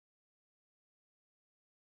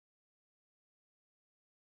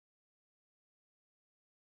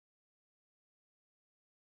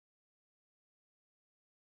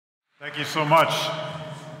Thank you so much.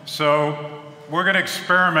 So we're going to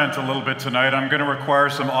experiment a little bit tonight. I'm going to require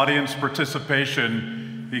some audience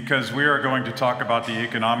participation because we are going to talk about the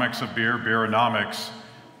economics of beer, beeronomics,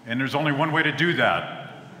 and there's only one way to do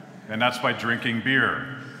that, and that's by drinking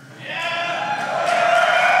beer.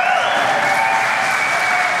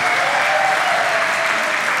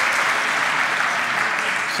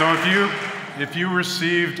 So if you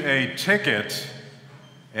received a ticket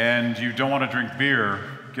and you don't want to drink beer,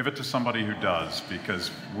 give it to somebody who does, because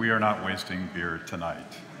we are not wasting beer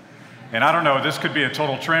tonight. And I don't know, this could be a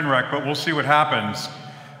total train wreck, but we'll see what happens.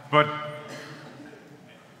 But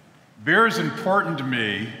beer is important to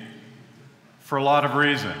me for a lot of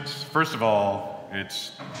reasons. First of all,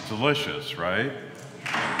 it's delicious, right?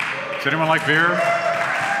 Does anyone like beer?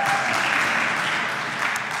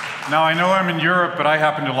 Now, I know I'm in Europe, but I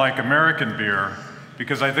happen to like American beer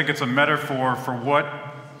because I think it's a metaphor for what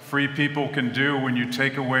free people can do when you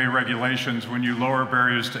take away regulations, when you lower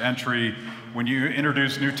barriers to entry, when you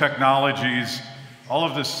introduce new technologies. All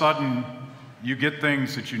of a sudden, you get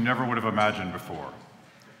things that you never would have imagined before.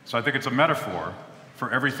 So I think it's a metaphor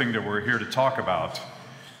for everything that we're here to talk about.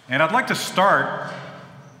 And I'd like to start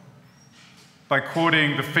by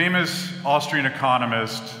quoting the famous Austrian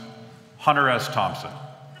economist, Hunter S. Thompson.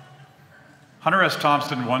 Hunter S.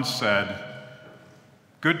 Thompson once said,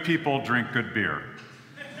 "Good people drink good beer.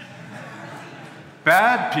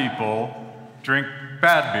 Bad people drink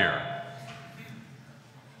bad beer."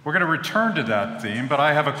 We're going to return to that theme, but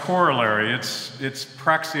I have a corollary. It's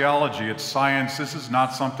praxeology, it's science. This is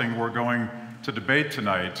not something we're going to debate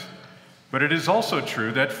tonight, but it is also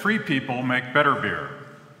true that free people make better beer,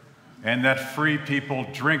 and that free people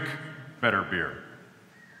drink better beer.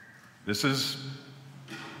 This is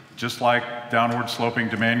just like downward sloping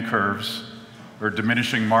demand curves or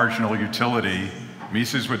diminishing marginal utility.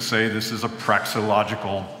 Mises would say this is a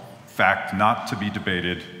praxeological fact not to be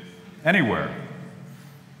debated anywhere.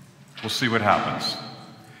 We'll see what happens.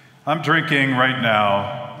 I'm drinking right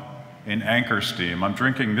now in Anchor Steam. I'm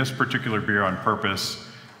drinking this particular beer on purpose.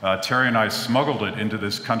 Terry and I smuggled it into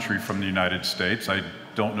this country from the United States. I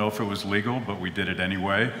don't know if it was legal, but we did it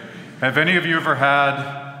anyway. Have any of you ever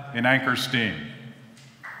had an Anchor Steam?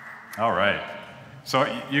 All right. So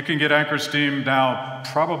you can get Anchor Steam now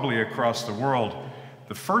probably across the world.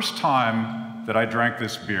 The first time that I drank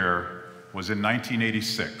this beer was in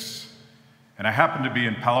 1986. And I happened to be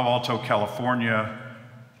in Palo Alto, California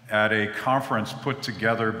at a conference put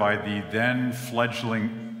together by the then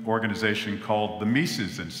fledgling organization called the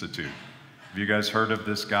Mises Institute. Have you guys heard of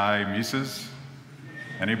this guy, Mises?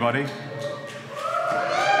 Anybody?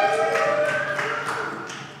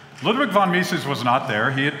 Ludwig von Mises was not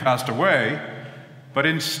there. He had passed away. But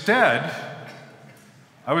instead,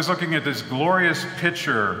 I was looking at this glorious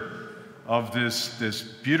picture of this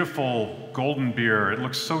beautiful golden beer. It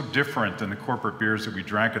looks so different than the corporate beers that we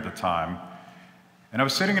drank at the time. And I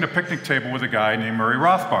was sitting at a picnic table with a guy named Murray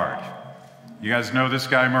Rothbard. You guys know this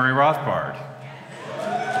guy, Murray Rothbard?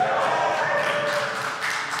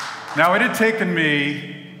 Now, it had taken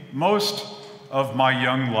me most of my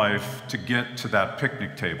young life to get to that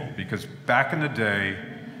picnic table, because back in the day,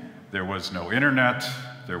 there was no internet,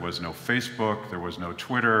 there was no Facebook, there was no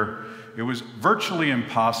Twitter. It was virtually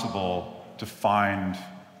impossible to find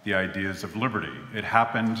the ideas of liberty. It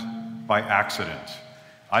happened by accident.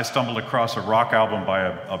 I stumbled across a rock album by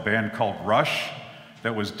a band called Rush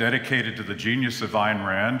that was dedicated to the genius of Ayn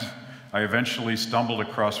Rand. I eventually stumbled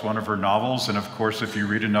across one of her novels, and of course, if you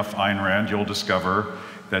read enough Ayn Rand, you'll discover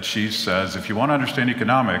that she says, if you want to understand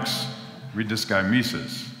economics, read this guy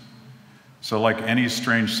Mises. So like any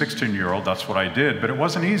strange 16-year-old, that's what I did, but it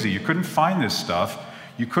wasn't easy. You couldn't find this stuff.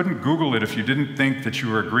 You couldn't Google it if you didn't think that you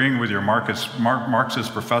were agreeing with your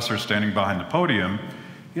Marxist professor standing behind the podium.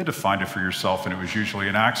 You had to find it for yourself, and it was usually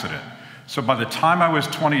an accident. So by the time I was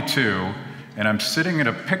 22, and I'm sitting at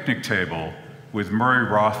a picnic table with Murray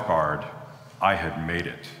Rothbard, I had made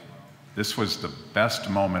it. This was the best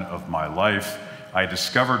moment of my life. I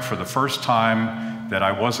discovered for the first time that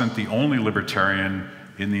I wasn't the only libertarian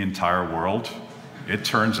in the entire world. It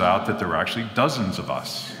turns out that there were actually dozens of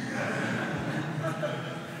us.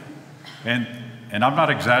 And I'm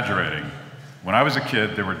not exaggerating. When I was a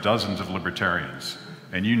kid, there were dozens of libertarians,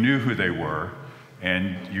 and you knew who they were,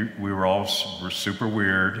 and we were super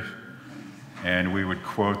weird, and we would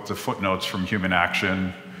quote the footnotes from Human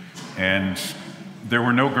Action, and there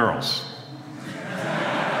were no girls.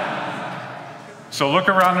 So look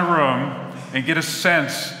around the room and get a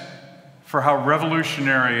sense for how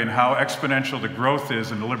revolutionary and how exponential the growth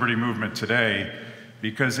is in the liberty movement today,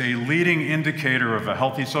 because a leading indicator of a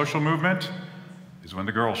healthy social movement is when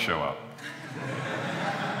the girls show up.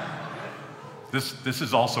 This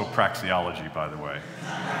is also praxeology, by the way.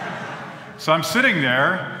 So I'm sitting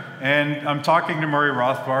there, and I'm talking to Murray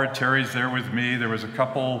Rothbard. Terry's there with me. There was a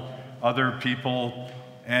couple other people.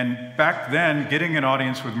 And back then, getting an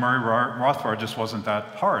audience with Murray Rothbard just wasn't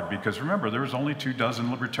that hard, because remember, there was only 24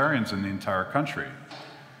 libertarians in the entire country.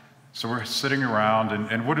 So we're sitting around,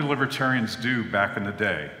 and what did libertarians do back in the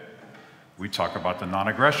day? We talk about the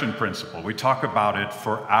non-aggression principle. We talk about it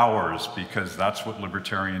for hours, because that's what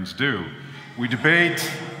libertarians do. We debate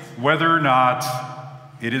whether or not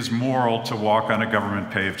it is moral to walk on a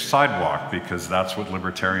government-paved sidewalk, because that's what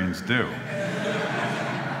libertarians do.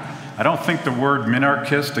 I don't think the word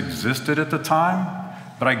minarchist existed at the time,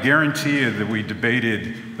 but I guarantee you that we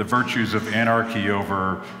debated the virtues of anarchy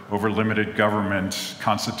over limited government,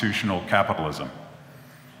 constitutional capitalism.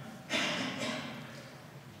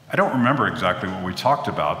 I don't remember exactly what we talked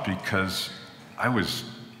about, because I was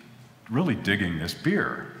really digging this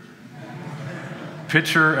beer.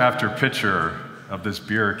 Pitcher after pitcher of this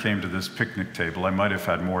beer came to this picnic table. I might have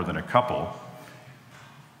had more than a couple,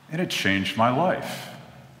 and it changed my life.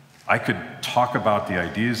 I could talk about the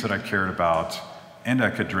ideas that I cared about, and I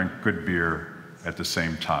could drink good beer at the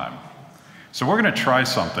same time. So we're going to try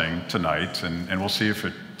something tonight, and we'll see if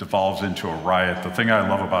it devolves into a riot. The thing I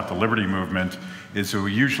love about the Liberty Movement is that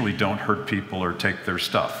we usually don't hurt people or take their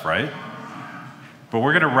stuff, right? But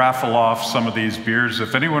we're going to raffle off some of these beers.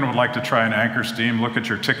 If anyone would like to try an Anchor Steam, look at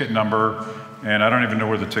your ticket number, and I don't even know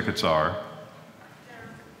where the tickets are.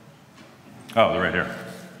 Oh, they're right here.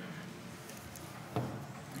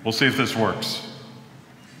 We'll see if this works.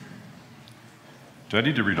 Do I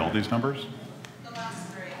need to read all these numbers? The last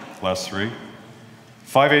three. Last three?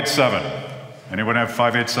 587. Anyone have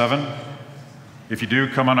 587? If you do,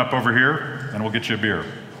 come on up over here, and we'll get you a beer.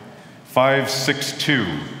 562.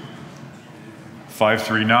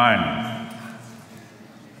 539.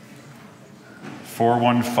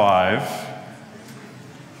 415.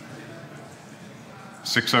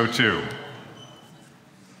 602.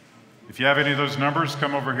 If you have any of those numbers,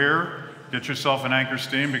 come over here, get yourself an Anchor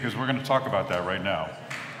Steam, because we're going to talk about that right now.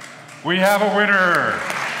 We have a winner.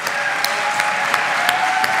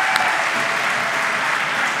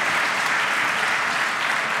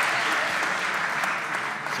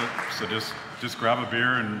 So just grab a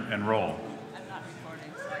beer and roll. I'm not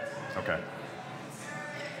recording. Okay.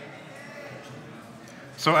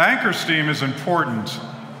 So Anchor Steam is important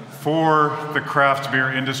for the craft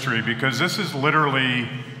beer industry, because this is literally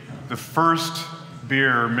the first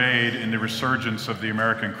beer made in the resurgence of the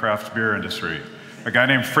American craft beer industry. A guy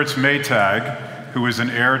named Fritz Maytag, who is an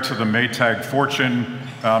heir to the Maytag fortune.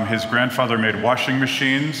 His grandfather made washing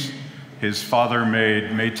machines. His father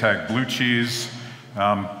made Maytag blue cheese.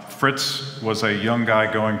 Fritz was a young guy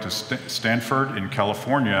going to Stanford in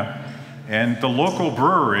California, and the local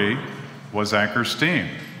brewery was Anchor Steam.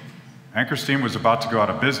 Anchor Steam was about to go out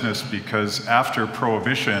of business because after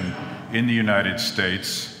Prohibition in the United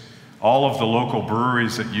States, all of the local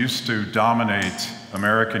breweries that used to dominate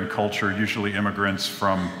American culture, usually immigrants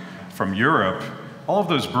from Europe, all of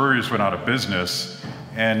those breweries went out of business,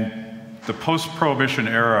 and the post-Prohibition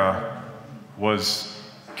era was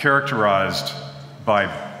characterized by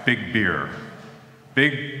big beer,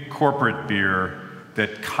 big corporate beer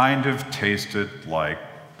that kind of tasted like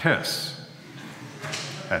piss.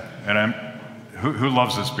 And who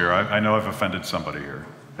loves this beer? I know I've offended somebody here.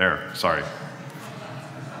 There, sorry.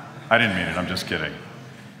 I didn't mean it, I'm just kidding.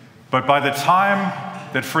 But by the time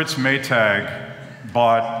that Fritz Maytag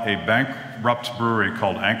bought a bankrupt brewery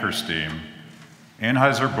called Anchor Steam,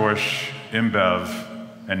 Anheuser-Busch, InBev,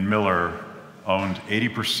 and Miller owned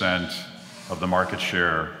 80% of the market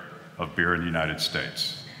share of beer in the United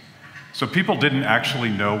States. So people didn't actually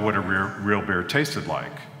know what a real beer tasted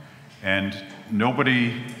like. And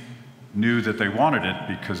nobody knew that they wanted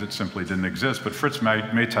it because it simply didn't exist. But Fritz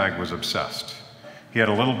Maytag was obsessed. He had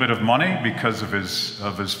a little bit of money because of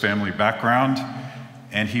his family background,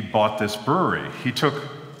 and he bought this brewery. He took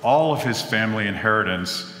all of his family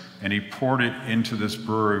inheritance and he poured it into this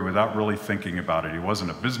brewery without really thinking about it. He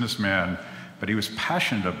wasn't a businessman, but he was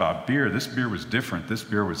passionate about beer. This beer was different. This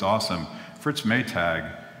beer was awesome. Fritz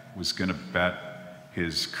Maytag was going to bet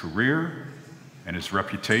his career and his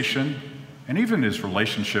reputation and even his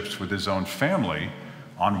relationships with his own family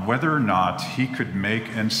on whether or not he could make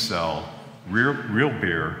and sell real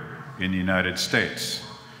beer in the United States.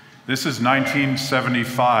 This is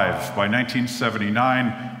 1975. By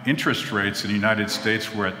 1979, interest rates in the United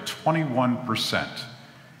States were at 21%.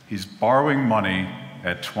 He's borrowing money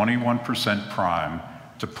at 21% prime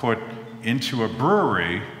to put into a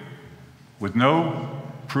brewery with no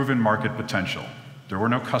proven market potential. There were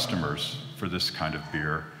no customers for this kind of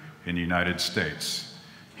beer, in the United States.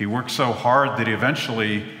 He worked so hard that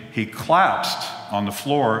he collapsed on the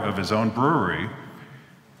floor of his own brewery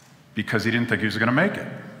because he didn't think he was going to make it.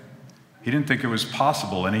 He didn't think it was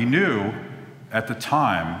possible, and he knew at the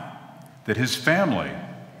time that his family,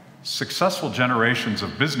 successful generations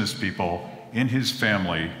of business people in his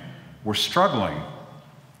family, were struggling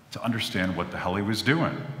to understand what the hell he was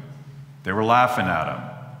doing. They were laughing at him.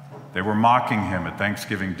 They were mocking him at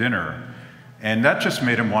Thanksgiving dinner, and that just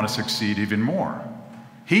made him want to succeed even more.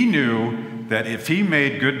 He knew that if he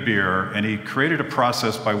made good beer and he created a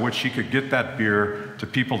process by which he could get that beer to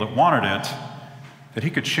people that wanted it, that he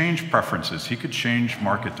could change preferences, he could change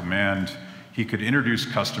market demand, he could introduce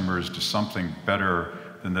customers to something better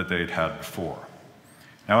than that they'd had before.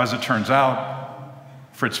 Now, as it turns out,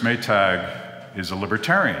 Fritz Maytag is a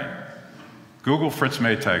libertarian. Google Fritz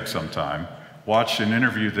Maytag sometime. Watch an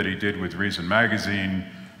interview that he did with Reason Magazine.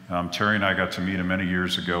 Terry and I got to meet him many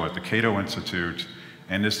years ago at the Cato Institute,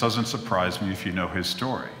 and this doesn't surprise me if you know his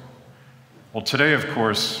story. Well, today, of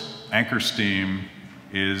course, Anchor Steam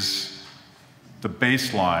is the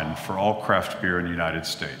baseline for all craft beer in the United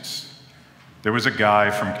States. There was a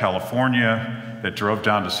guy from California that drove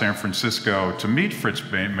down to San Francisco to meet Fritz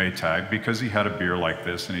Maytag because he had a beer like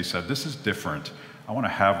this, and he said, "This is different. I want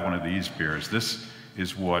to have one of these beers. This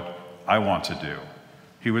is what I want to do."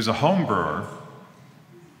 He was a home brewer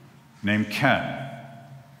named Ken.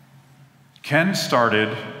 Ken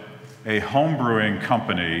started a home brewing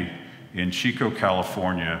company in Chico,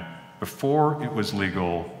 California, before it was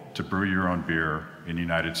legal to brew your own beer in the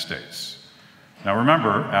United States. Now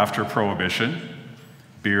remember, after Prohibition,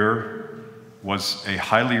 beer was a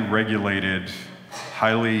highly regulated,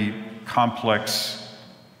 highly complex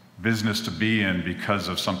business to be in because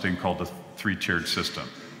of something called the three-tiered system,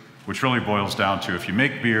 which really boils down to if you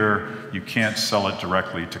make beer, you can't sell it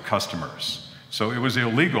directly to customers. So it was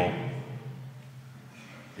illegal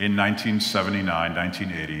in 1979,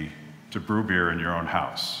 1980 to brew beer in your own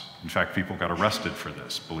house. In fact, people got arrested for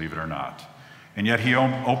this, believe it or not. And yet he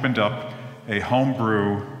opened up a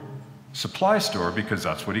homebrew supply store because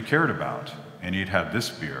that's what he cared about. And he'd had this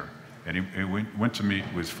beer. And he went to meet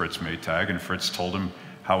with Fritz Maytag, and Fritz told him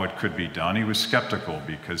how it could be done. He was skeptical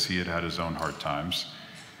because he had had his own hard times.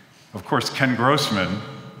 Of course, Ken Grossman,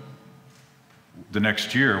 the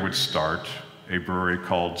next year, would start a brewery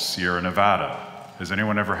called Sierra Nevada. Has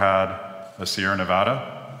anyone ever had a Sierra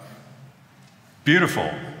Nevada?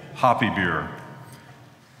 Beautiful, hoppy beer.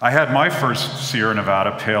 I had my first Sierra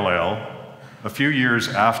Nevada Pale Ale a few years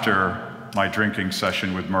after my drinking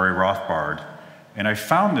session with Murray Rothbard, and I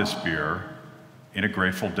found this beer in a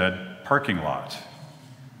Grateful Dead parking lot.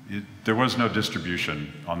 There was no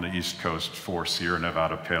distribution on the East Coast for Sierra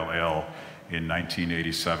Nevada Pale Ale in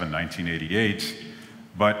 1987, 1988,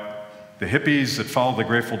 but the hippies that followed the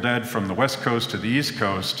Grateful Dead from the West Coast to the East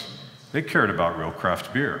Coast, they cared about real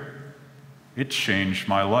craft beer. It changed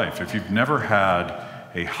my life. If you've never had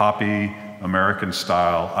a hoppy,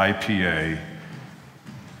 American-style IPA,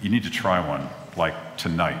 you need to try one, like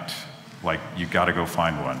tonight. Like, you gotta go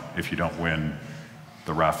find one if you don't win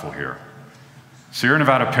the raffle here. Sierra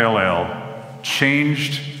Nevada Pale Ale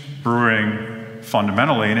changed brewing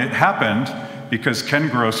fundamentally, and it happened because Ken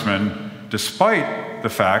Grossman, despite the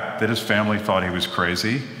fact that his family thought he was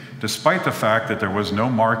crazy, despite the fact that there was no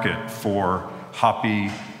market for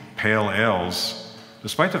hoppy pale ales,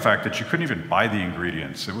 despite the fact that you couldn't even buy the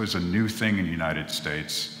ingredients, it was a new thing in the United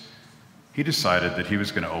States, he decided that he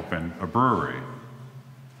was going to open a brewery.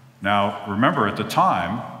 Now, remember, at the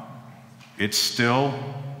time, it's still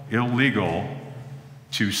illegal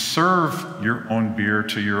to serve your own beer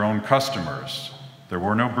to your own customers. There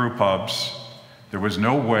were no brew pubs. There was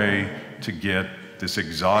no way to get this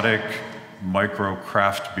exotic micro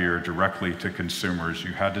craft beer directly to consumers.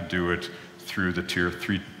 You had to do it through the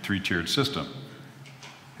three-tiered system.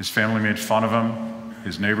 His family made fun of him.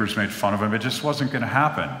 His neighbors made fun of him. It just wasn't going to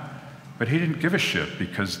happen. But he didn't give a shit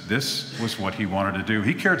because this was what he wanted to do.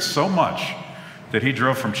 He cared so much that he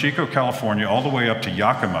drove from Chico, California, all the way up to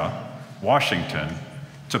Yakima, Washington,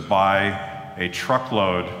 to buy a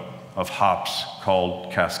truckload of hops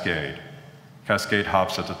called Cascade. Cascade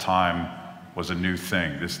hops at the time was a new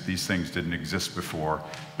thing. These things didn't exist before,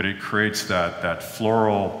 but it creates that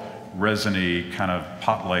floral, resiny, kind of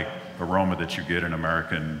pot-like aroma that you get in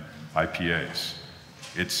American IPAs.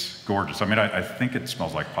 It's gorgeous. I mean, I think it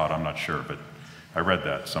smells like pot, I'm not sure, but I read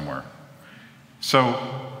that somewhere.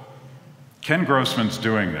 So Ken Grossman's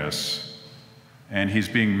doing this, and he's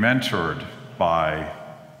being mentored by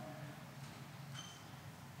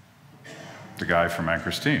the guy from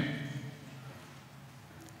Anchor Steam.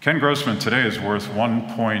 Ken Grossman today is worth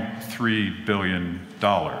 $1.3 billion.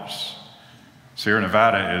 Sierra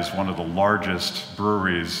Nevada is one of the largest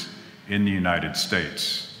breweries in the United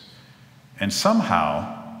States. And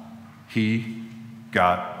somehow, he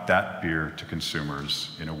got that beer to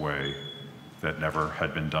consumers in a way that never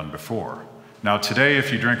had been done before. Now today,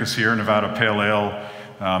 if you drink a Sierra Nevada Pale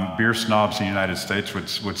Ale, beer snobs in the United States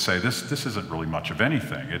would say, this isn't really much of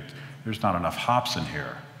anything. There's not enough hops in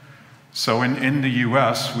here. So in the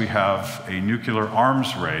US, we have a nuclear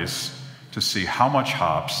arms race to see how much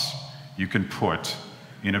hops you can put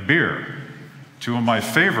in a beer. Two of my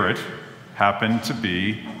favorite happen to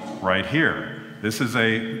be right here. This is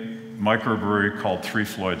a microbrewery called Three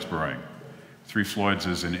Floyds Brewing. Three Floyds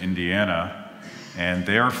is in Indiana, and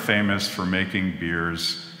they are famous for making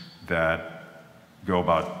beers that go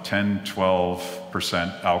about 10,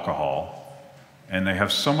 12% alcohol, and they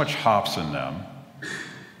have so much hops in them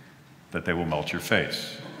that they will melt your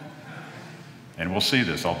face. And we'll see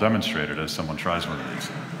this. I'll demonstrate it as someone tries one of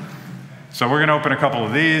these. So we're gonna open a couple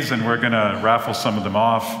of these, and we're gonna raffle some of them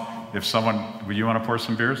off. If someone, would you wanna pour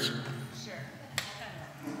some beers? Sure.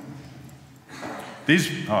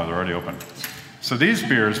 These, oh, they're already open. So these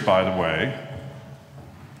beers, by the way,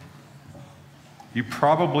 you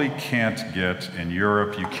probably can't get in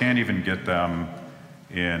Europe. You can't even get them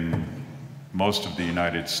in most of the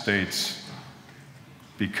United States,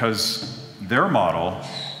 because their model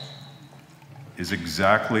is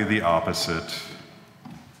exactly the opposite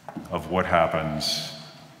of what happens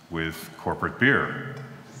with corporate beer.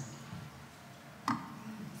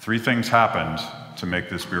 Three things happened to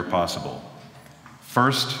make this beer possible.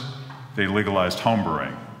 First, they legalized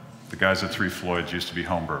homebrewing. The guys at Three Floyds used to be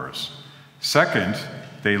homebrewers. Second,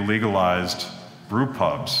 they legalized brew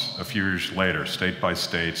pubs a few years later, state by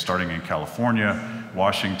state, starting in California,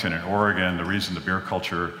 Washington, and Oregon. The reason the beer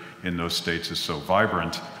culture in those states is so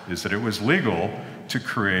vibrant is that it was legal to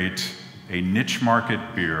create a niche market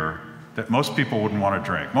beer that most people wouldn't want to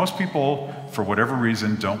drink. Most people, for whatever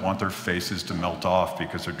reason, don't want their faces to melt off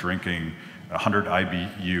because they're drinking 100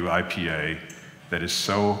 IBU IPA that is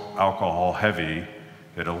so alcohol heavy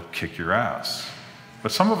that it'll kick your ass.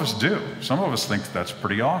 But some of us do. Some of us think that's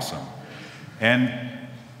pretty awesome. And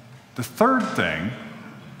the third thing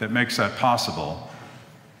that makes that possible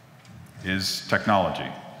is technology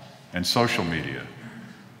and social media.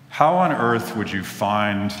 How on earth would you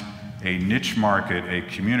find a niche market, a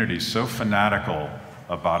community so fanatical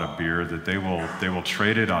about a beer that they will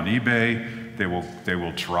trade it on eBay, they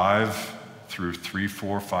will drive through 3,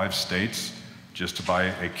 4, 5 states just to buy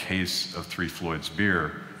a case of Three Floyds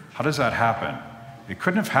beer? How does that happen? It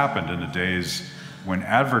couldn't have happened in the days when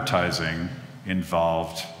advertising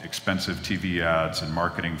involved expensive TV ads and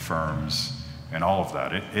marketing firms and all of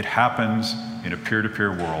that. It happens in a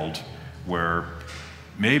peer-to-peer world where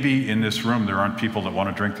maybe in this room there aren't people that want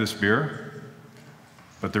to drink this beer,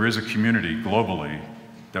 but there is a community globally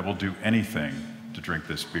that will do anything to drink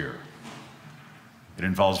this beer. It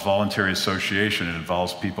involves voluntary association. It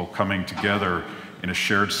involves people coming together in a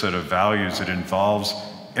shared set of values. It involves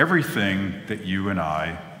everything that you and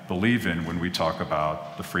I believe in when we talk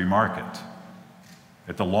about the free market.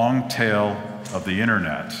 At the long tail of the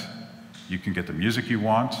internet, you can get the music you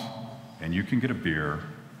want, and you can get a beer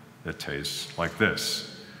that tastes like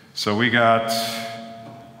this. So we got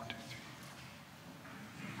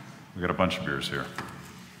a bunch of beers here.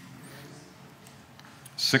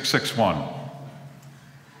 661,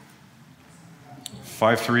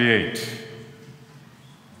 538,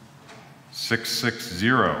 660.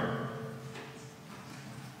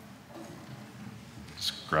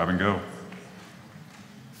 Just grab and go.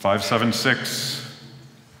 576.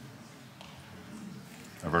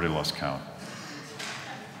 I've already lost count.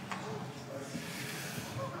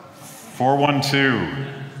 412.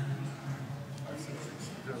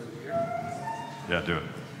 Yeah, do it.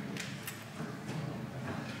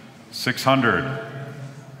 600.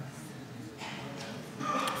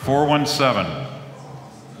 417.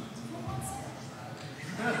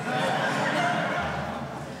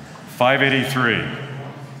 583.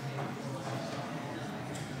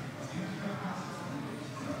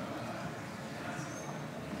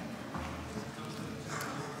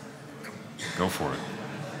 Go for it.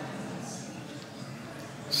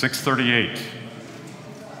 638.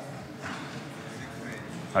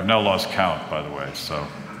 I've now lost count, by the way, so,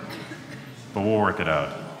 but we'll work it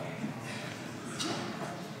out.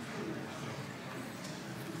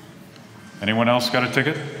 Anyone else got a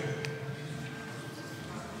ticket?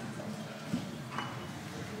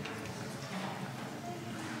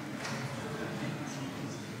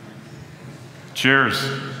 Cheers.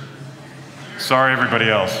 Sorry, everybody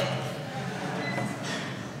else.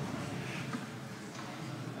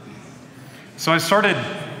 So I started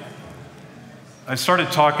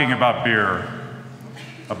talking about beer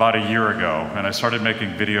about a year ago, and I started making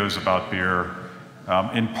videos about beer,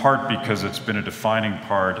 in part because it's been a defining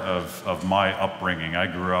part of my upbringing. I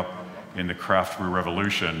grew up in the craft brew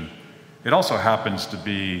revolution. It also happens to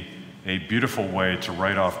be a beautiful way to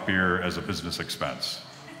write off beer as a business expense.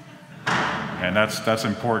 And that's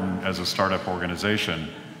important as a startup organization.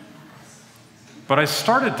 But I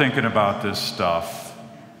started thinking about this stuff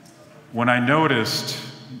when I noticed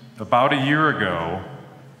about a year ago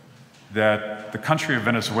that the country of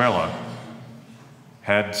Venezuela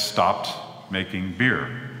had stopped making beer.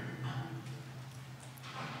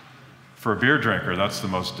 For a beer drinker, that's the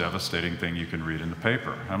most devastating thing you can read in the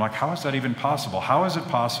paper. And I'm like, how is that even possible? How is it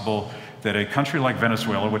possible that a country like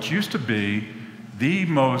Venezuela, which used to be the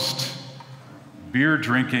most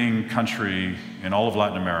beer-drinking country in all of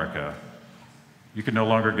Latin America, you could no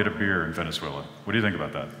longer get a beer in Venezuela? What do you think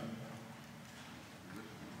about that?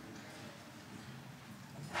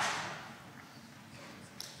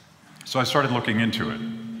 So I started looking into it.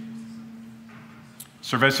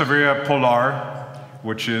 Cerveceria Polar,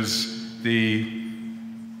 which is the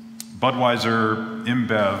Budweiser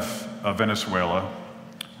InBev of Venezuela,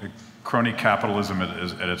 crony capitalism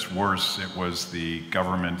at its worst. It was the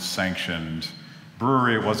government-sanctioned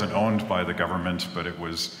brewery. It wasn't owned by the government, but it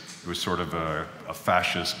was sort of a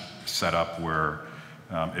fascist setup where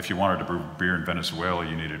if you wanted to brew beer in Venezuela,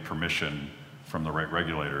 you needed permission from the right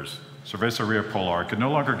regulators. Cerveceria Polar could no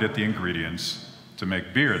longer get the ingredients to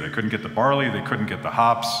make beer. They couldn't get the barley, they couldn't get the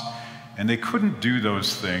hops, and they couldn't do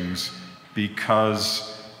those things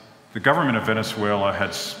because the government of Venezuela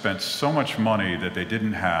had spent so much money that they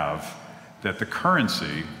didn't have that the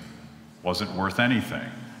currency wasn't worth anything.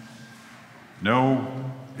 No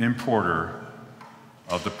importer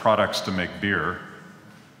of the products to make beer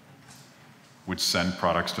would send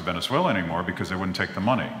products to Venezuela anymore because they wouldn't take the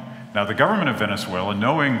money. Now, the government of Venezuela,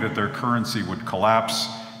 knowing that their currency would collapse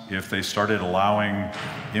if they started allowing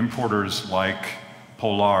importers like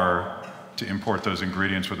Polar to import those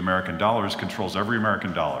ingredients with American dollars, controls every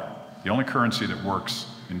American dollar. The only currency that works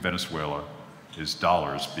in Venezuela is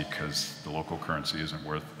dollars because the local currency isn't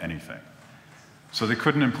worth anything. So they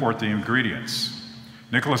couldn't import the ingredients.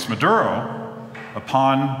 Nicolas Maduro,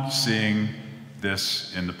 upon seeing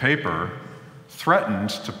this in the paper,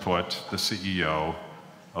 threatened to put the CEO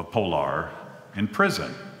of Polar in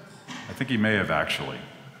prison. I think he may have actually.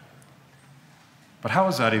 But how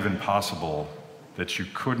is that even possible that you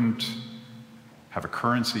couldn't have a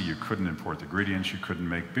currency, you couldn't import the ingredients, you couldn't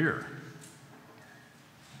make beer?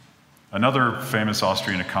 Another famous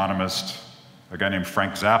Austrian economist, a guy named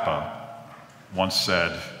Frank Zappa, once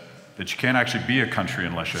said that you can't actually be a country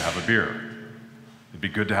unless you have a beer. It'd be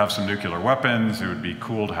good to have some nuclear weapons, it would be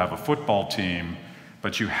cool to have a football team,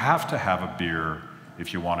 but you have to have a beer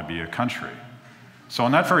if you want to be a country. So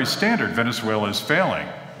on that very standard, Venezuela is failing.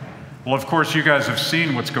 Well, of course, you guys have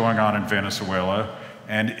seen what's going on in Venezuela,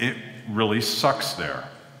 and it really sucks there.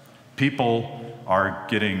 People are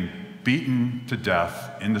getting beaten to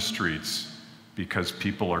death in the streets because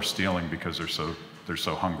people are stealing because they're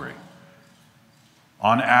so hungry.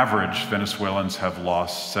 On average, Venezuelans have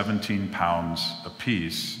lost 17 pounds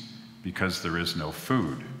apiece because there is no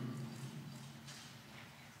food.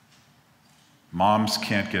 Moms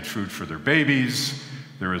can't get food for their babies,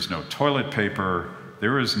 there is no toilet paper,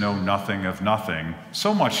 there is no nothing of nothing,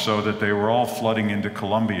 so much so that they were all flooding into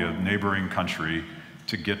Colombia, a neighboring country,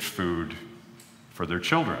 to get food for their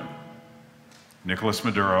children. Nicolas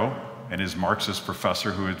Maduro and his Marxist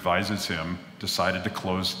professor who advises him decided to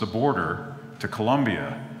close the border to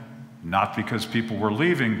Colombia, not because people were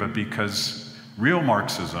leaving, but because real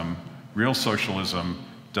Marxism, real socialism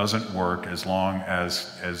doesn't work as long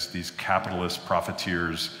as these capitalist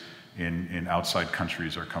profiteers in outside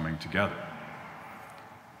countries are coming together.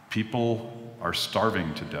 People are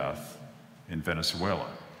starving to death in Venezuela.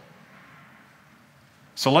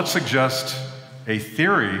 So let's suggest a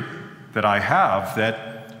theory that I have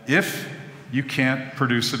that if you can't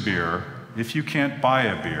produce a beer, if you can't buy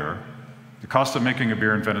a beer, the cost of making a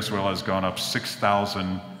beer in Venezuela has gone up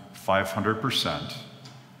 6,500%.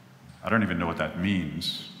 I don't even know what that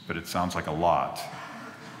means, but it sounds like a lot.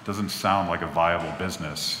 It doesn't sound like a viable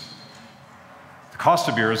business. The cost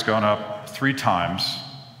of beer has gone up 3 times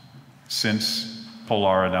since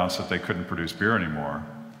Polar announced that they couldn't produce beer anymore.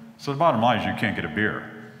 So the bottom line is you can't get a beer.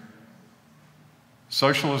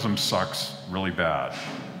 Socialism sucks really bad.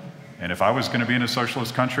 And if I was going to be in a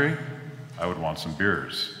socialist country, I would want some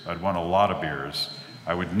beers. I'd want a lot of beers.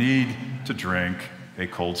 I would need to drink a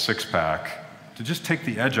cold 6-pack to just take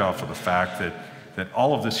the edge off of the fact that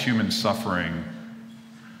all of this human suffering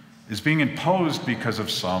is being imposed because of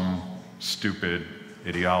some stupid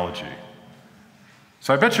ideology.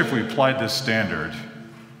 So I bet you if we applied this standard,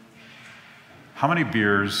 how many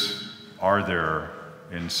beers are there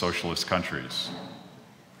in socialist countries?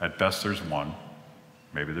 At best, there's one.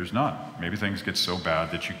 Maybe there's none. Maybe things get so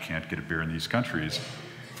bad that you can't get a beer in these countries,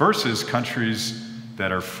 versus countries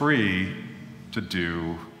that are free to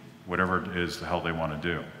do whatever it is the hell they want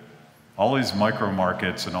to do. All these micro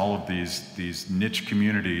markets and all of these niche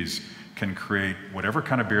communities can create whatever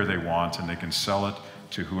kind of beer they want, and they can sell it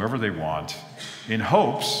to whoever they want in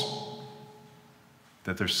hopes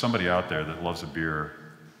that there's somebody out there that loves a beer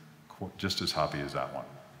just as hoppy as that one.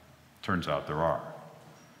 Turns out there are.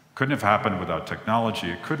 Couldn't have happened without technology.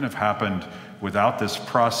 It couldn't have happened without this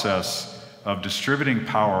process of distributing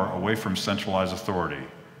power away from centralized authority.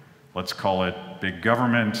 Let's call it big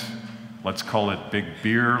government, let's call it big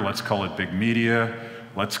beer, let's call it big media,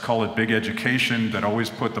 let's call it big education that always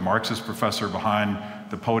put the Marxist professor behind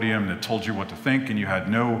the podium that told you what to think, and you had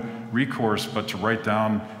no recourse but to write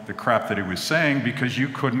down the crap that he was saying because you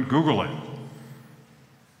couldn't Google it.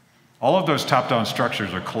 All of those top-down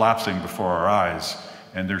structures are collapsing before our eyes,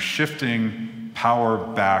 and they're shifting power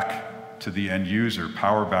back to the end user,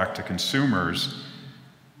 power back to consumers,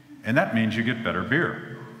 and that means you get better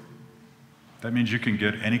beer. That means you can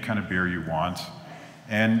get any kind of beer you want,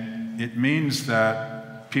 and it means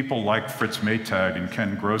that people like Fritz Maytag and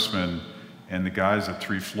Ken Grossman and the guys at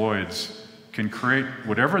Three Floyds can create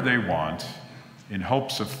whatever they want in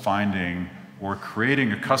hopes of finding or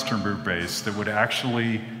creating a customer base that would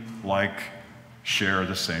actually share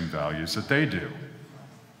the same values that they do.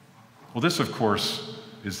 Well, this, of course,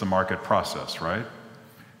 is the market process, right?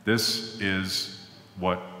 This is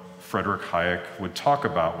what Frederick Hayek would talk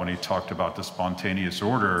about when he talked about the spontaneous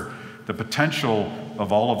order, the potential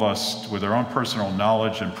of all of us with our own personal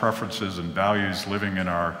knowledge and preferences and values living in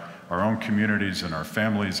our own communities and our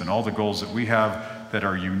families and all the goals that we have that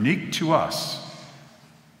are unique to us,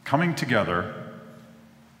 coming together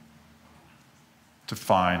to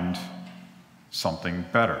find something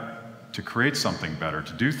better, to create something better,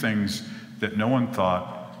 to do things that no one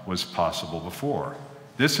thought was possible before.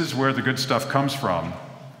 This is where the good stuff comes from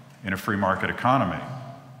in a free market economy.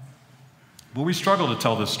 But we struggle to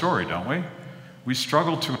tell this story, don't we? We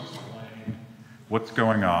struggle to explain what's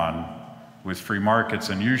going on with free markets,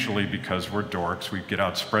 and usually because we're dorks, we get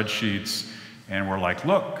out spreadsheets and we're like,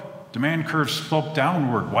 look, demand curves slope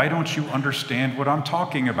downward. Why don't you understand what I'm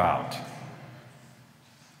talking about?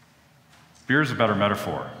 Beer is a better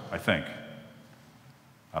metaphor, I think.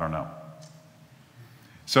 I don't know.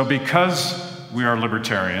 So because we are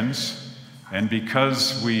libertarians, and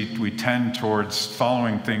because we tend towards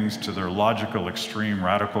following things to their logical, extreme,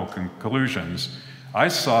 radical conclusions, I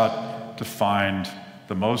sought to find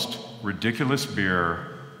the most ridiculous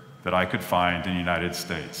beer that I could find in the United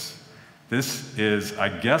States. This is, I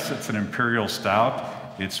guess it's an imperial stout.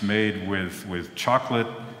 It's made with chocolate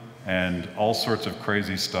and all sorts of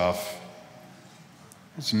crazy stuff.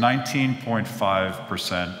 It's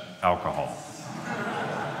 19.5% alcohol.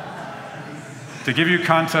 To give you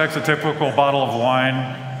context, a typical bottle of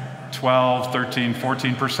wine, 12, 13,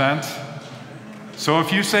 14%. So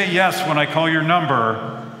if you say yes when I call your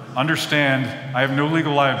number, understand I have no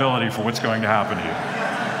legal liability for what's going to happen to you.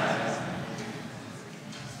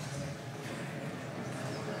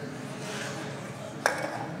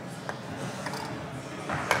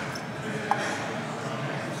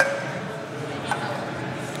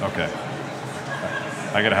 Okay.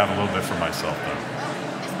 I gotta have a little bit for myself, though.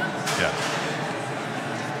 Yeah.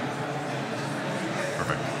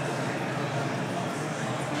 Perfect.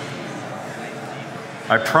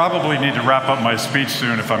 I probably need to wrap up my speech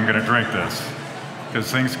soon if I'm gonna drink this,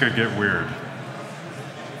 because things could get weird.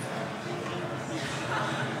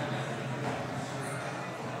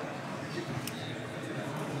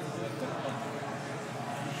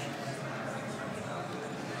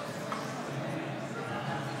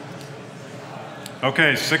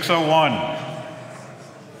 Okay, 601,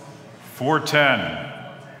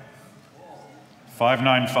 410,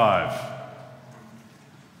 595,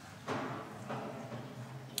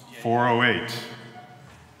 408.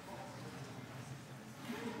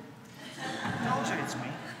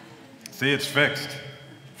 See, it's fixed.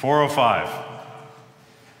 405.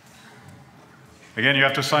 Again, you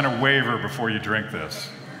have to sign a waiver before you drink this.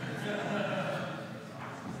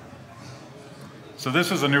 So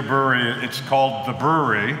this is a new brewery. It's called The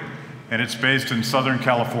Brewery, and it's based in Southern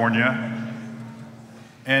California.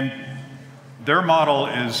 And their model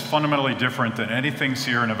is fundamentally different than anything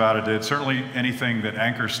Sierra Nevada did, certainly anything that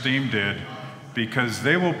Anchor Steam did, because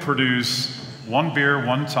they will produce one beer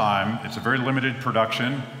one time. It's a very limited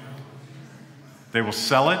production. They will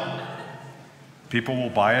sell it. People will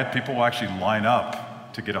buy it. People will actually line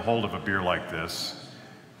up to get a hold of a beer like this,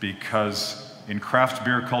 because in craft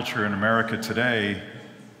beer culture in America today,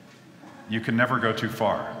 you can never go too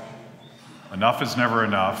far. Enough is never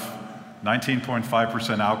enough.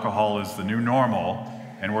 19.5% alcohol is the new normal,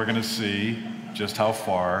 and we're going to see just how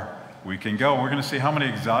far we can go. We're going to see how many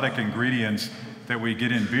exotic ingredients that we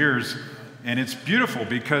get in beers, and it's beautiful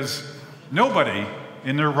because nobody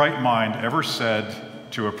in their right mind ever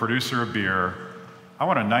said to a producer of beer, I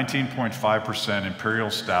want a 19.5% imperial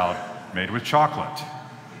stout made with chocolate.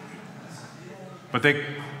 But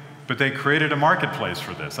they created a marketplace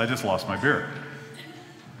for this. I just lost my beer.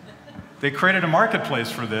 They created a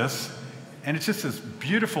marketplace for this, and it's just this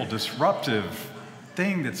beautiful, disruptive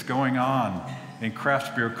thing that's going on in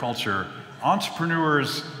craft beer culture.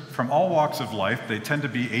 Entrepreneurs from all walks of life, they tend to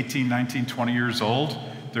be 18, 19, 20 years old.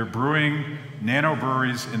 They're brewing nano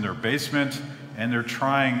breweries in their basement, and they're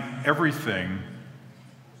trying everything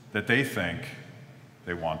that they think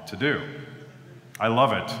they want to do. I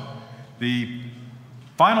love it. The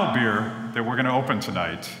final beer that we're going to open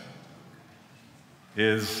tonight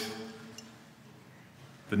is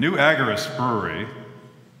the New Agorist Brewery,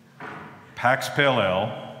 PAC's Pale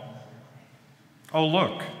Ale. Oh,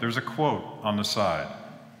 look, there's a quote on the side.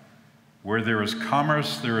 Where there is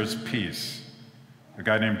commerce, there is peace. A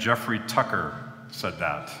guy named Jeffrey Tucker said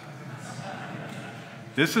that.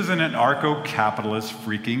 This is an anarcho-capitalist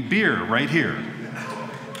freaking beer right here.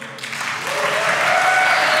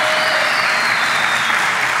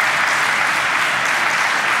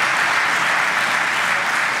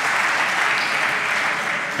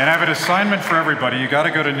 And I have an assignment for everybody. You got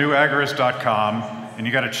to go to newagorist.com and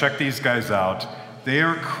you got to check these guys out. They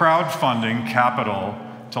are crowdfunding capital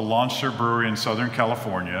to launch their brewery in Southern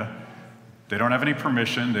California. They don't have any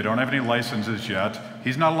permission. They don't have any licenses yet.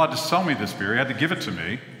 He's not allowed to sell me this beer. He had to give it to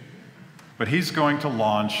me. But he's going to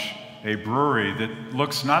launch a brewery that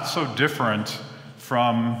looks not so different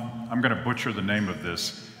from, I'm going to butcher the name of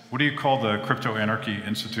this. What do you call the Crypto Anarchy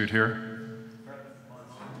Institute here?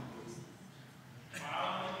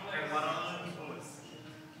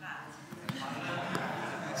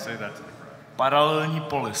 Say that to the crowd. Paralelní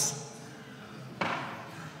polis.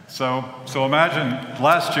 So imagine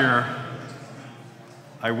last year,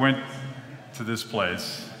 I went to this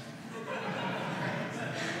place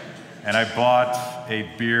and I bought a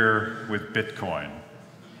beer with Bitcoin.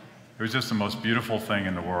 It was just the most beautiful thing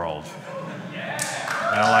in the world.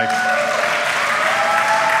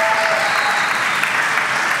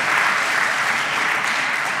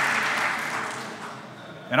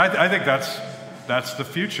 And I think that's the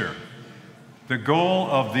future. The goal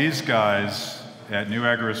of these guys at New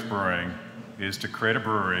Agorist Brewing is to create a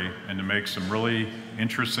brewery and to make some really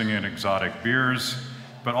interesting and exotic beers,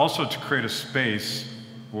 but also to create a space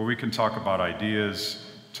where we can talk about ideas,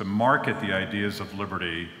 to market the ideas of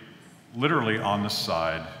liberty literally on the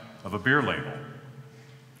side of a beer label.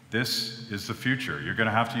 This is the future. You're going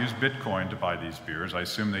to have to use Bitcoin to buy these beers. I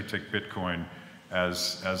assume they take Bitcoin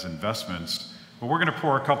as investments. But we're going to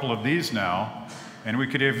pour a couple of these now, and we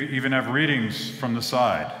could even have readings from the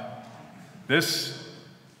side. This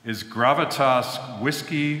is Gravitas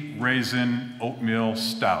Whiskey Raisin Oatmeal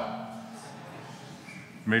Stout,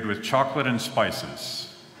 made with chocolate and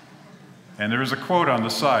spices. And there is a quote on the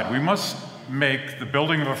side: "We must make the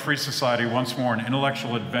building of a free society once more an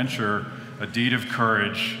intellectual adventure, a deed of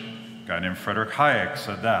courage." A guy named Frederick Hayek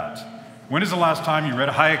said that. When is the last time you read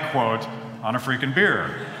a Hayek quote on a freaking beer?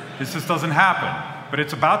 This just doesn't happen. But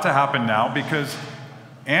it's about to happen now because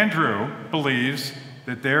Andrew believes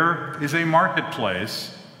that there is a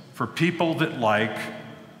marketplace for people that like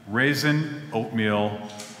raisin oatmeal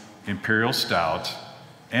imperial stout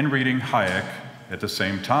and reading Hayek at the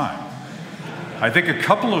same time. I think a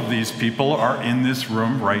couple of these people are in this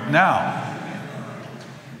room right now.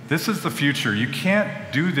 This is the future. You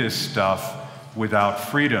can't do this stuff without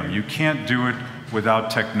freedom. You can't do it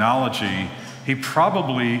without technology. He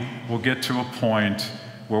probably will get to a point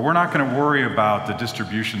where we're not going to worry about the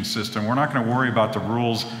distribution system. We're not going to worry about the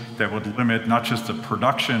rules that would limit not just the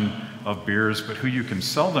production of beers, but who you can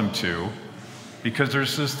sell them to, because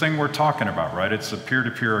there's this thing we're talking about, right? It's the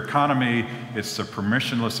peer-to-peer economy. It's the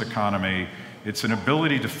permissionless economy. It's an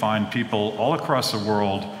ability to find people all across the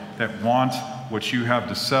world that want what you have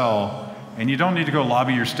to sell, and you don't need to go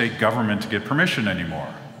lobby your state government to get permission anymore.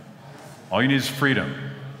 All you need is freedom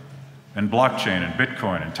and blockchain and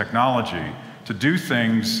Bitcoin and technology to do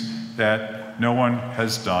things that no one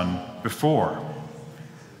has done before.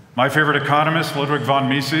 My favorite economist, Ludwig von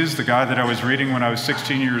Mises, the guy that I was reading when I was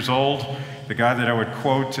 16 years old, the guy that I would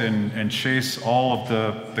quote and chase all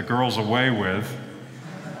of the girls away with,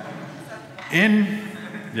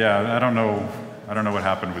 Yeah, I don't know what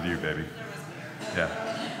happened with you, baby. Yeah,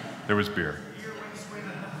 there was beer.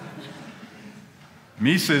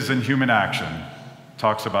 Mises in Human Action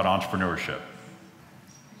talks about entrepreneurship.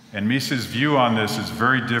 And Mises' view on this is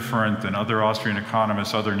very different than other Austrian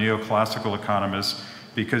economists, other neoclassical economists,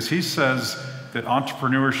 because he says that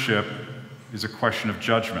entrepreneurship is a question of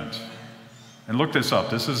judgment. And look this up.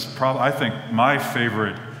 This is probably, I think, my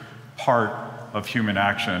favorite part of human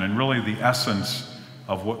action and really the essence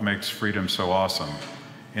of what makes freedom so awesome.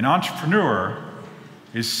 An entrepreneur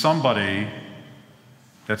is somebody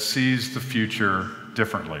that sees the future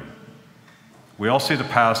differently. We all see the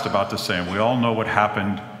past about the same. We all know what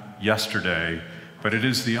happened yesterday, but it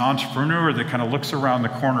is the entrepreneur that kind of looks around the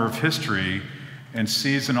corner of history and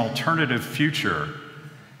sees an alternative future.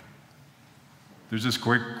 There's this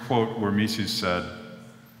great quote where Mises said,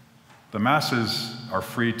 "The masses are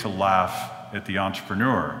free to laugh at the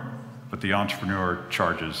entrepreneur, but the entrepreneur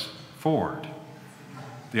charges forward."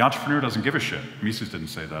 The entrepreneur doesn't give a shit. Mises didn't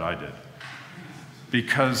say that, I did.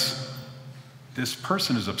 Because this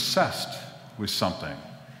person is obsessed with something.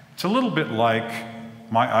 It's a little bit like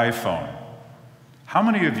my iPhone. How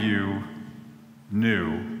many of you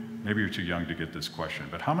knew, maybe you're too young to get this question,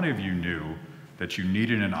 but how many of you knew that you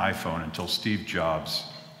needed an iPhone until Steve Jobs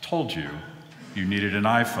told you you needed an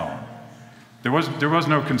iPhone? There was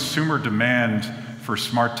no consumer demand for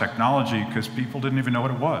smart technology because people didn't even know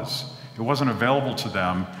what it was. It wasn't available to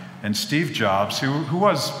them. And Steve Jobs, who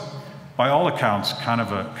was, by all accounts, kind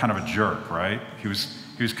of a jerk, right? He was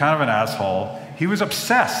kind of an asshole. He was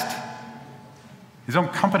obsessed. His own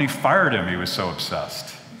company fired him, he was so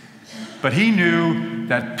obsessed. But he knew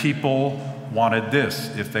that people wanted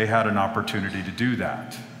this if they had an opportunity to do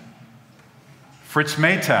that. Fritz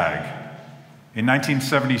Maytag, in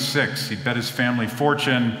 1976, he bet his family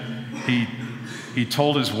fortune. He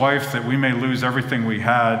told his wife that we may lose everything we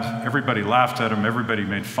had. Everybody laughed at him, everybody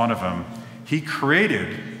made fun of him. He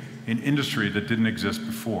created an industry that didn't exist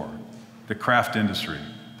before, the craft industry.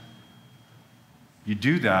 You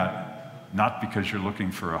do that not because you're looking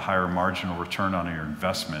for a higher marginal return on your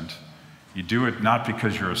investment. You do it not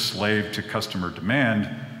because you're a slave to customer demand.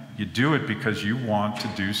 You do it because you want to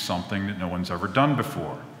do something that no one's ever done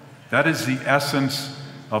before. That is the essence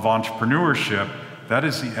of entrepreneurship. That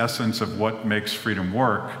is the essence of what makes freedom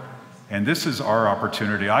work. And this is our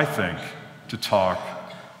opportunity, I think, to talk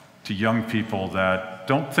to young people that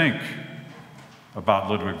don't think about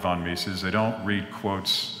Ludwig von Mises. They don't read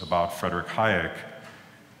quotes about Friedrich Hayek.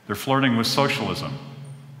 They're flirting with socialism.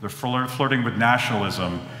 They're flirting with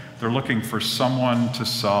nationalism. They're looking for someone to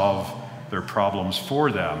solve their problems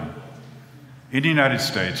for them. In the United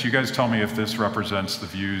States, you guys tell me if this represents the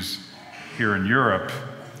views here in Europe.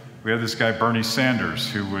 We have this guy, Bernie Sanders,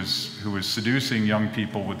 who was seducing young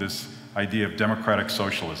people with this idea of democratic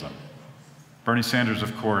socialism. Bernie Sanders,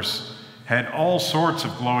 of course, had all sorts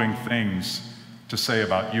of glowing things to say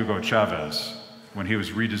about Hugo Chavez when he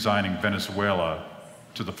was redesigning Venezuela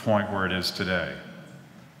to the point where it is today.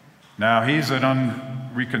 Now, he's an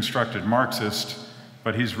unreconstructed Marxist,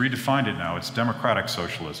 but he's redefined it now. It's democratic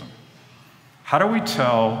socialism. How do we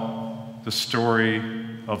tell the story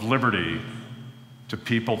of liberty to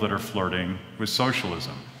people that are flirting with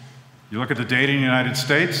socialism? You look at the data in the United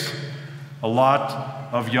States, a lot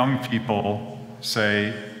of young people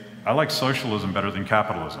say, I like socialism better than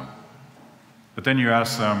capitalism. But then you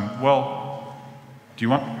ask them, well, do you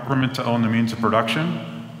want the government to own the means of production?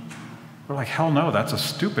 They're like, hell no, that's a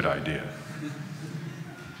stupid idea.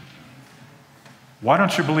 Why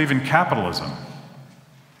don't you believe in capitalism?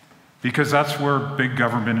 Because that's where big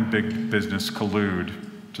government and big business collude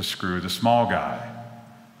to screw the small guy.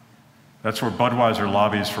 That's where Budweiser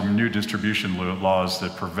lobbies for new distribution laws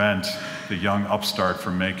that prevent the young upstart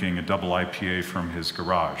from making a double IPA from his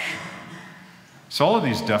garage. So all of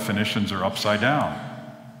these definitions are upside down.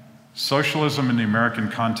 Socialism in the American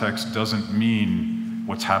context doesn't mean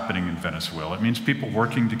what's happening in Venezuela. It means people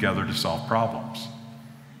working together to solve problems.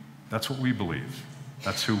 That's what we believe.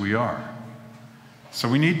 That's who we are. So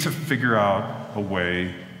we need to figure out a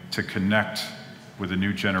way to connect with a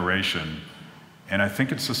new generation. And I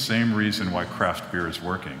think it's the same reason why craft beer is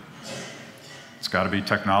working. It's got to be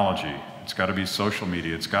technology. It's got to be social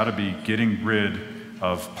media. It's got to be getting rid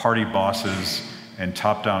of party bosses and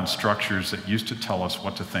top-down structures that used to tell us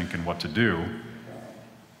what to think and what to do.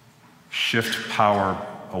 Shift power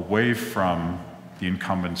away from the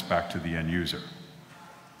incumbents back to the end user.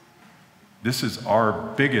 This is our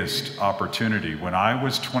biggest opportunity. When I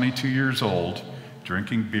was 22 years old,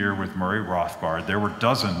 drinking beer with Murray Rothbard, there were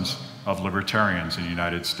dozens of libertarians in the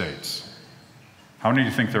United States. How many do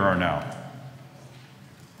you think there are now?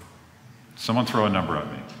 Someone throw a number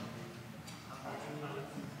at me.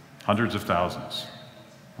 Hundreds of thousands.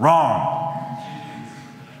 Wrong.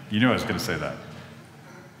 You knew I was going to say that.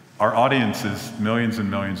 Our audience is millions and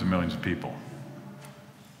millions and millions of people.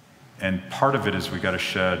 And part of it is we got to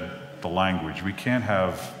shed the language. We can't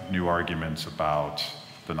have new arguments about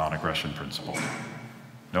the non-aggression principle.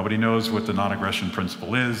 Nobody knows what the non-aggression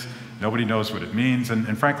principle is. Nobody knows what it means.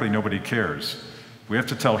 And frankly, nobody cares. We have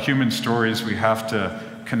to tell human stories. We have to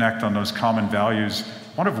connect on those common values,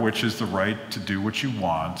 one of which is the right to do what you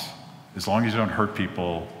want, as long as you don't hurt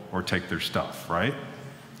people or take their stuff, right?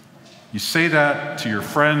 You say that to your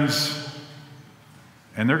friends,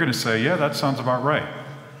 and they're going to say, yeah, that sounds about right.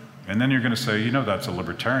 And then you're going to say, you know, that's a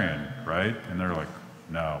libertarian, right? And they're like,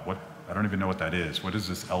 no, what? I don't even know what that is. What is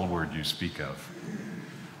this L word you speak of?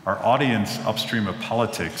 Our audience upstream of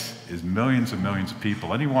politics is millions and millions of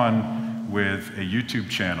people. Anyone with a YouTube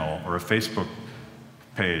channel or a Facebook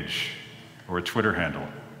page or a Twitter handle,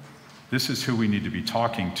 this is who we need to be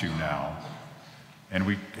talking to now. And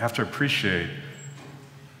we have to appreciate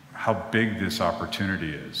how big this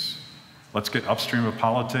opportunity is. Let's get upstream of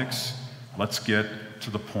politics. Let's get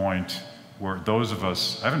to the point where those of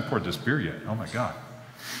us, I haven't poured this beer yet, oh my God.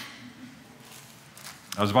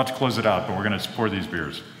 I was about to close it out, but we're going to pour these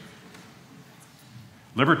beers.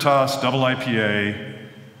 Libertas Double IPA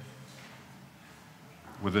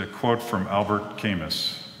with a quote from Albert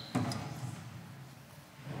Camus.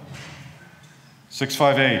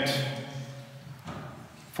 658,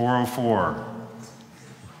 404.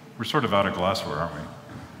 We're sort of out of glassware, aren't we?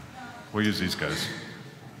 We'll use these guys.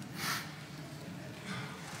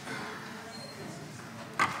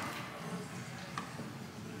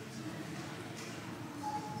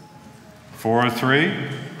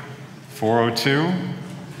 $403, 402,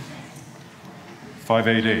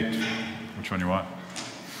 588. Which one you want?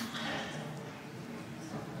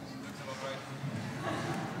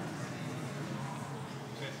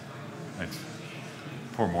 Thanks.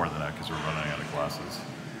 Pour more than that because we're running out of glasses.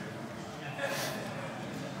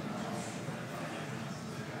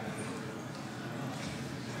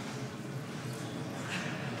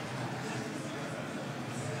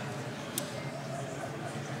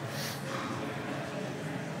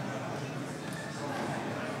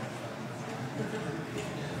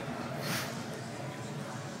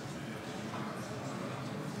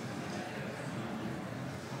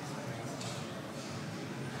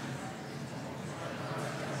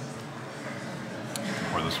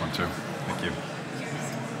 This one too. Thank you.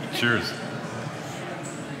 Cheers.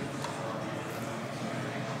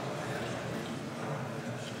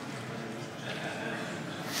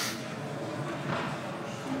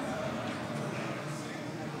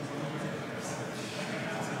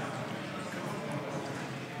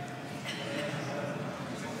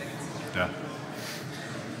 Yeah.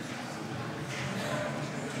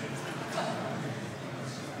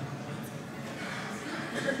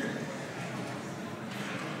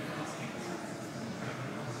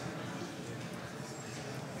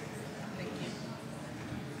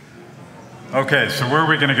 Okay, so where are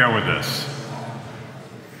we going to go with this?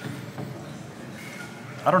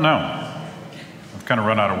 I don't know. I've kind of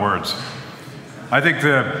run out of words. I think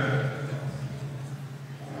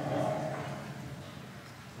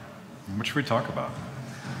what should we talk about?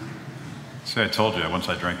 See, I told you once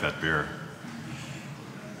I drank that beer.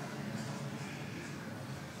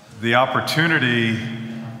 The opportunity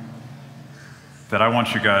that I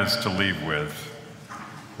want you guys to leave with.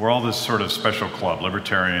 We're all this sort of special club,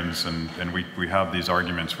 libertarians, and we have these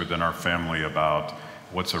arguments within our family about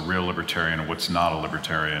what's a real libertarian and what's not a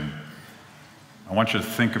libertarian. I want you to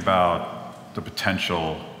think about the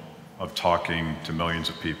potential of talking to millions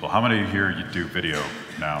of people. How many here you do video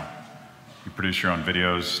now? You produce your own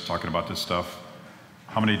videos talking about this stuff?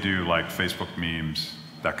 How many do like Facebook memes,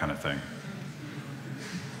 that kind of thing?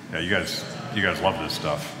 Yeah, you guys love this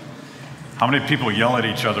stuff. How many people yell at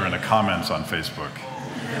each other in the comments on Facebook?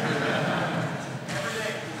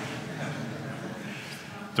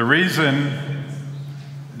 The reason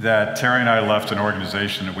that Terry and I left an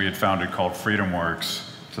organization that we had founded called FreedomWorks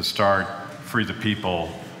to start Free the People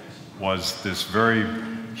was this very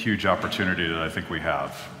huge opportunity that I think we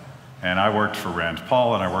have. And I worked for Rand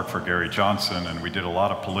Paul and I worked for Gary Johnson and we did a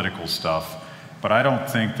lot of political stuff, but I don't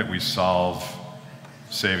think that we solve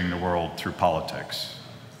saving the world through politics.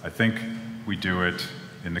 I think we do it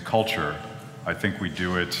in the culture. I think we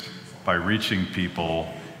do it by reaching people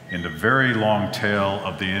in the very long tail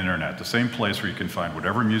of the internet, the same place where you can find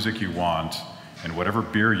whatever music you want and whatever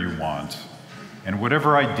beer you want and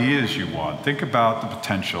whatever ideas you want. Think about the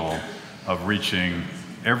potential of reaching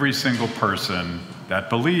every single person that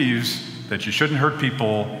believes that you shouldn't hurt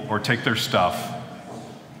people or take their stuff,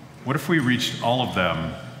 what if we reached all of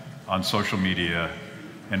them on social media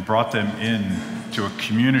and brought them in to a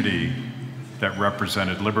community that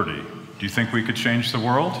represented liberty? Do you think we could change the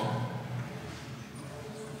world?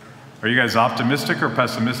 Are you guys optimistic or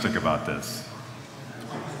pessimistic about this?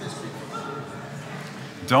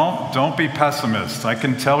 Don't be pessimists. I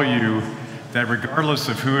can tell you that regardless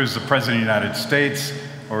of who is the President of the United States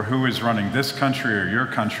or who is running this country or your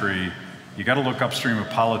country, you got to look upstream of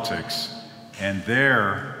politics, and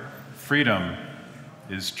their freedom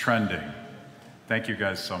is trending. Thank you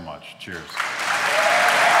guys so much. Cheers.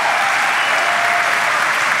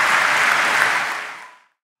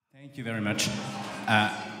 Thank you very much.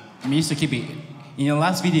 Mr. Kibbe, in your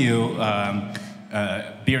last video,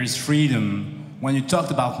 Beer is Freedom, when you talked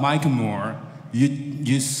about Michael Moore, you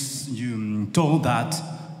told that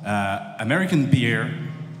American beer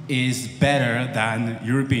is better than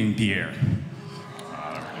European beer.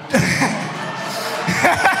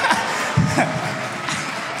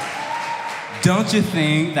 Don't you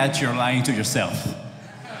think that you're lying to yourself?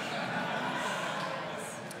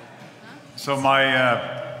 So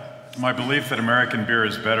my belief that American beer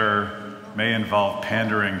is better may involve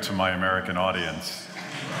pandering to my American audience.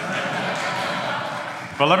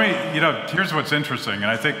 But let me, here's what's interesting, and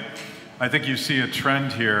I think you see a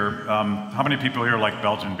trend here. How many people here like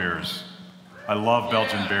Belgian beers? I love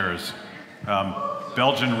Belgian beers.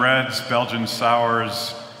 Belgian reds, Belgian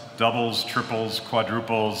sours, doubles, triples,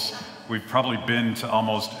 quadruples. We've probably been to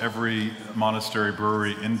almost every monastery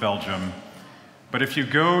brewery in Belgium. But if you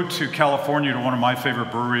go to California to one of my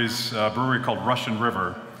favorite breweries, a brewery called Russian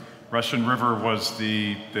River. Russian River was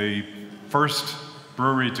the first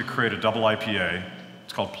brewery to create a double IPA.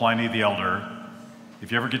 It's called Pliny the Elder.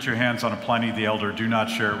 If you ever get your hands on a Pliny the Elder, do not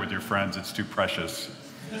share it with your friends, it's too precious.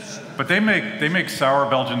 But they make sour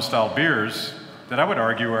Belgian style beers that I would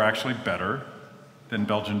argue are actually better than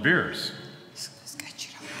Belgian beers.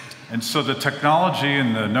 And so the technology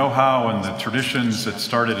and the know-how and the traditions that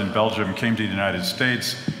started in Belgium came to the United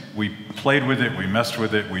States. We played with it, we messed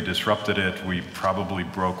with it, we disrupted it, we probably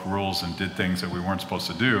broke rules and did things that we weren't supposed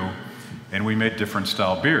to do, and we made different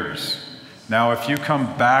style beers. Now, if you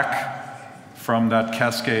come back from that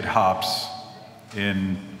Cascade hops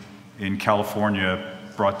in California,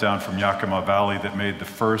 brought down from Yakima Valley that made the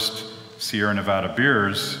first Sierra Nevada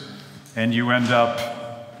beers, and you end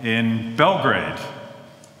up in Belgrade,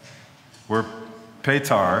 where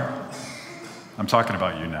Petar, I'm talking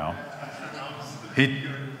about you now,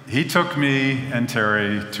 he took me and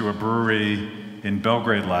Terry to a brewery in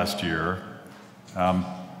Belgrade last year,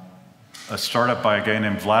 a startup by a guy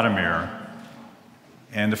named Vladimir.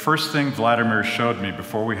 And the first thing Vladimir showed me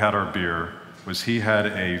before we had our beer was he had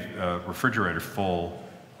a refrigerator full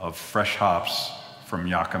of fresh hops from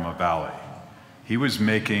Yakima Valley. He was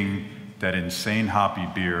making that insane hoppy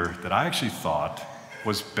beer that I actually thought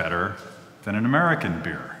was better than an American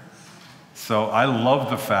beer. So I love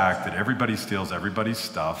the fact that everybody steals everybody's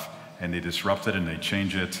stuff and they disrupt it and they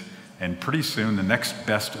change it, and pretty soon the next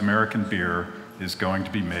best American beer is going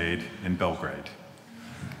to be made in Belgrade.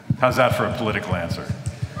 How's that for a political answer?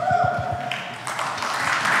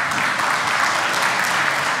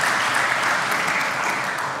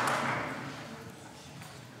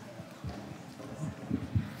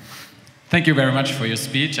 Thank you very much for your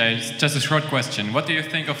speech. Just a short question. What do you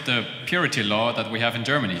think of the purity law that we have in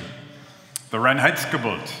Germany? The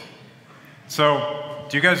Reinheitsgebot. So,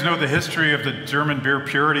 do you guys know the history of the German beer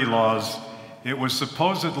purity laws? It was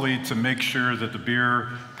supposedly to make sure that the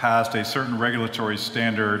beer passed a certain regulatory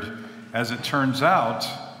standard. As it turns out,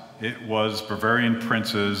 it was Bavarian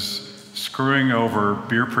princes screwing over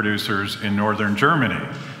beer producers in northern Germany.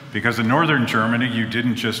 Because in northern Germany, you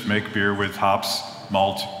didn't just make beer with hops,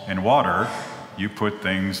 malt, and water. You put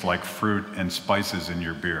things like fruit and spices in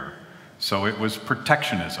your beer. So it was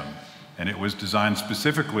protectionism, and it was designed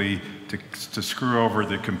specifically to screw over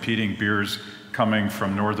the competing beers coming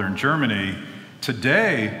from northern Germany.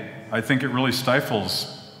 Today, I think it really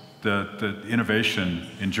stifles the innovation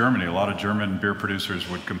in Germany. A lot of German beer producers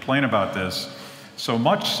would complain about this, so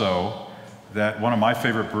much so that one of my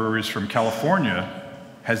favorite breweries from California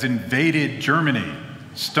has invaded Germany.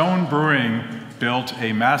 Stone Brewing built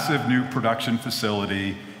a massive new production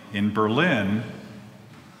facility in Berlin,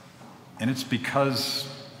 and it's because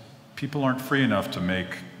people aren't free enough to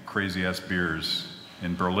make crazy-ass beers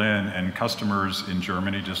in Berlin, and customers in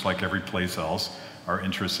Germany, just like every place else, are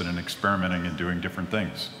interested in experimenting and doing different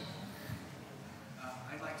things.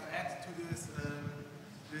 I'd like to add to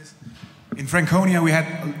this. In Franconia, we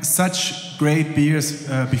had such great beers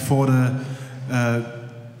before the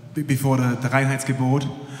Reinheitsgebot.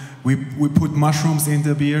 We put mushrooms into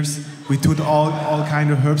the beers. We put all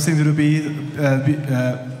kind of herbs into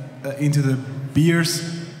the beers,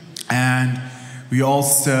 and we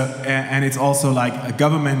also and it's also like a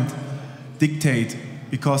government dictate,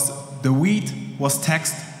 because the wheat was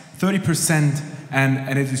taxed 30%, and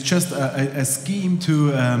it is just a scheme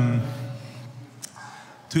to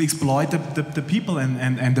exploit the people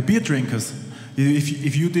and the beer drinkers.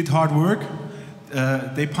 If you did hard work,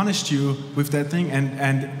 they punished you with that thing,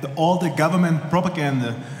 and all the government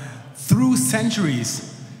propaganda through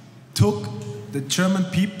centuries took the German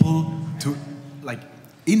people to like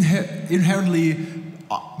inherently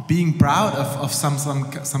being proud of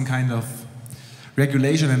some kind of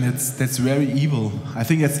regulation, and that's very evil. I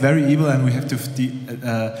think that's very evil, and we have to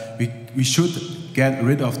we should get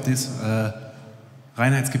rid of this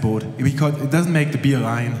Reinheitsgebot, because it doesn't make the beer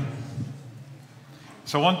rein.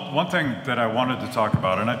 So one thing that I wanted to talk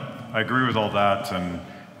about, and I agree with all that,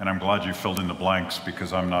 and I'm glad you filled in the blanks,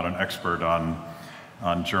 because I'm not an expert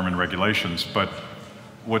on German regulations, but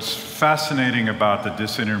what's fascinating about the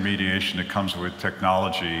disintermediation that comes with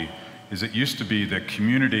technology is it used to be that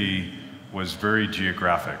community was very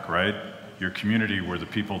geographic, right? Your community were the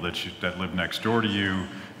people that lived next door to you,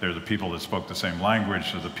 they're the people that spoke the same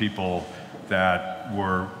language, they're the people that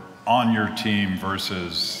were on your team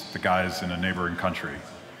versus the guys in a neighboring country.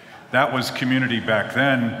 That was community back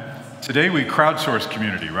then. Today we crowdsource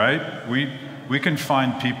community, right? We can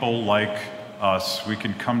find people like us, we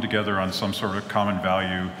can come together on some sort of common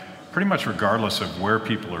value, pretty much regardless of where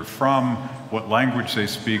people are from, what language they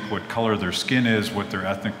speak, what color their skin is, what their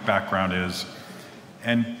ethnic background is.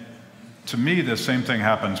 And to me, the same thing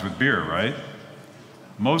happens with beer, right?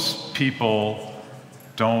 Most people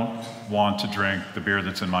don't want to drink the beer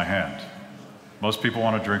that's in my hand. Most people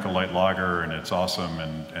want to drink a light lager, and it's awesome,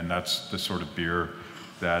 and that's the sort of beer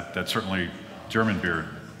that certainly German beer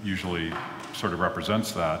usually sort of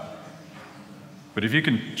represents that. But if you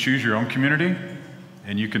can choose your own community,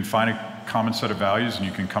 and you can find a common set of values, and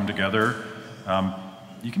you can come together,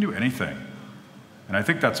 you can do anything. And I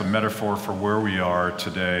think that's a metaphor for where we are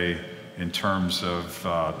today in terms of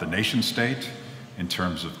the nation state, in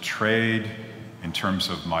terms of trade, in terms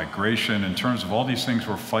of migration, in terms of all these things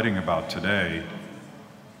we're fighting about today.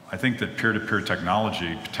 I think that peer-to-peer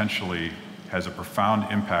technology potentially has a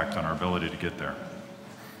profound impact on our ability to get there.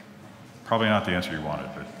 Probably not the answer you wanted,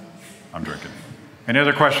 but I'm drinking. Any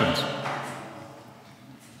other questions?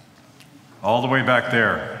 All the way back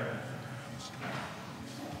there.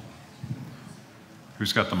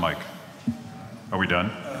 Who's got the mic? Are we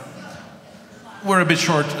done? We're a bit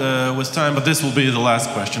short with time, but this will be the last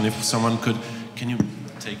question. If someone could, can you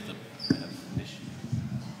take the issue?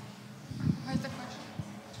 Where's the question?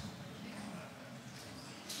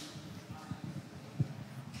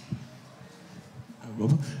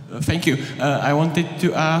 Thank you. I wanted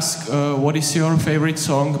to ask, what is your favorite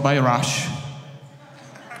song by Rush?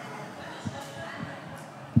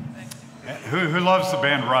 Who loves the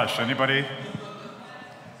band Rush? Anybody?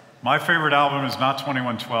 My favorite album is not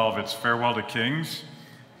 2112, it's Farewell to Kings.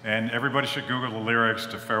 And everybody should Google the lyrics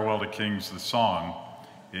to Farewell to Kings, the song.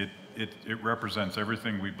 It represents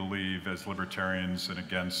everything we believe as libertarians and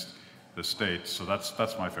against the state. So that's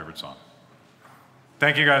my favorite song.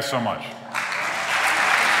 Thank you guys so much.